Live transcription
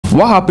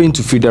What happened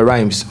to Freda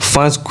Rhymz?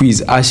 Fans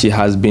quiz as she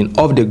has been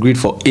off the grid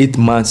for 8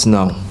 months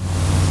now.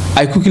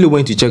 I quickly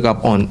went to check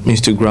up on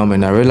Instagram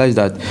and I realized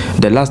that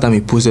the last time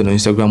he posted on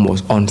Instagram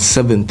was on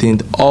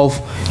 17th of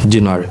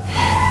January.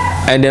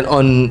 And then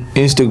on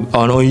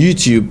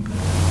YouTube,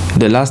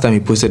 the last time he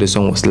posted the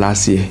song was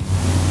last year.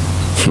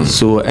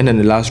 So, and then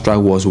the last track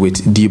was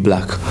with D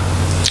Black.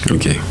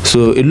 Okay.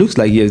 So it looks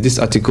like, yes, this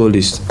article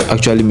is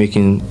actually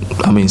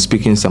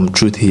speaking some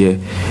truth here.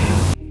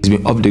 He's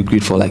been off the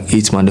grid for like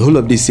 8 months. The whole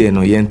of this year,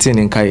 no, Yentin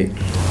and Kai.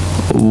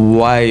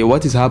 Why?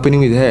 What is happening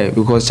with her?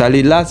 Because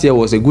Charlie, last year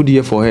was a good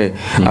year for her.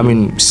 I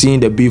mean,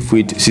 seeing the beef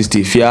with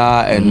Sister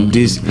Fia and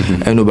this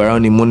and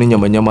around the morning, it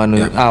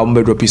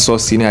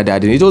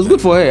was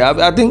good for her.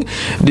 I think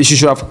she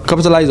should have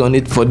capitalized on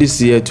it for this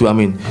year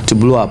to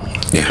blow up.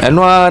 Yeah. And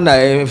one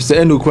I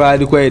say no cry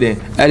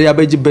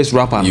the best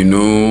rapper. You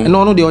know.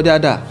 No, the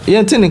other.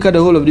 Yentin and the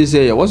whole of this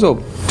year. What's up?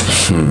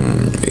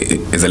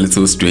 It's a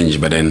little strange,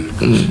 but then.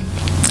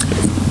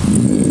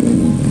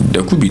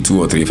 There could be 2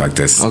 or 3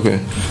 factors. Okay.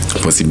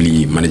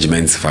 Possibly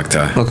management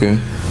factor. Okay.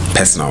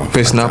 Personal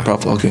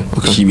factor. Okay.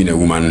 She being a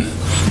woman.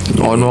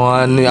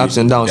 Ups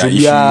and downs. So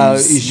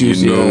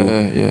issues. You know,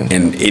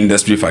 and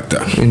industry factor.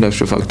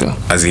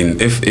 As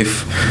in,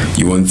 if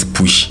you want to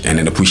push and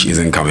then the push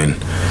isn't coming.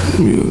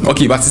 Yeah.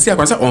 Okay, but to see, I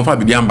can say on fire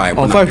be by.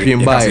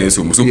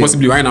 So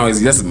possibly right now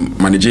is just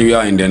managerial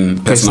and then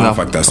personal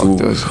factor. So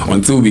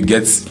until we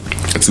get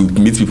to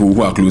meet people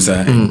who are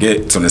closer and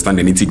get to understand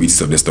the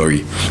nitty-gritties of the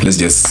story, let's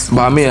just.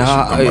 But I mean,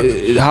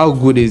 how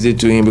good is it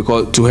to him?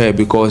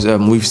 Because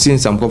we've seen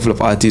some couple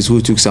of artists who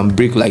took some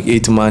break like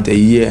 8 months, a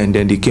year, and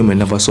then they came and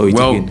never saw it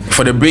again.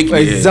 For the break,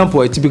 a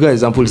typical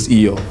example is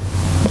EO.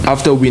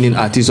 After winning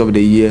Artist of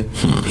the Year,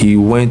 he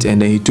went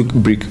and then he took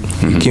break.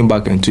 He came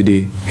back and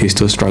today he's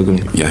still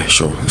struggling. Yeah,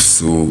 sure.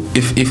 So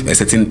if a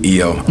certain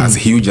EL, as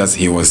huge as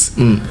he was,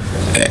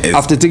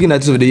 after taking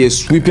Artist of the Year,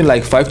 sweeping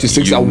like 5 to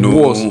 6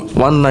 awards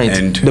one night,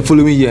 and the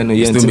following year,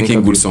 still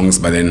making good songs,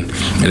 but then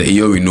the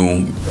EL we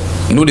know.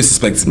 No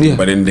disrespect,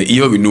 but then the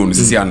year we know,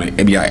 it's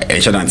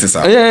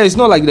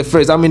not like the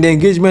first. I mean, the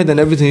engagement and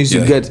everything used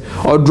to get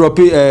or drop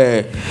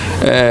it,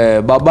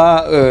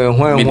 Baba,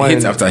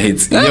 hits after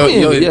hits. It's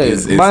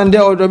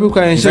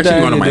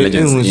actually one of my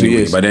legends.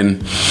 Anyway, but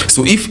then,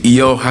 so if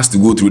EL has to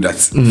go through that,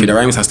 Freda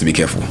Rhymz has to be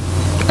careful.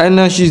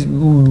 And she's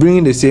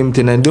bringing the same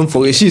thing, and don't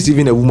forget, she's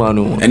even a woman.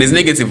 And it's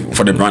negative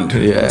for the brand.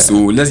 Yeah. So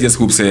let's just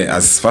hope, say,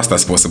 as fast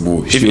as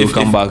possible. She will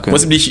come back.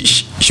 Possibly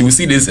she will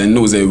see this and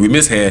knows that we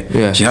miss her.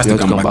 Yeah, she has to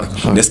come back.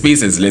 The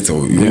space is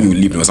little. When you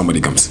leave, somebody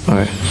comes. All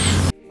right.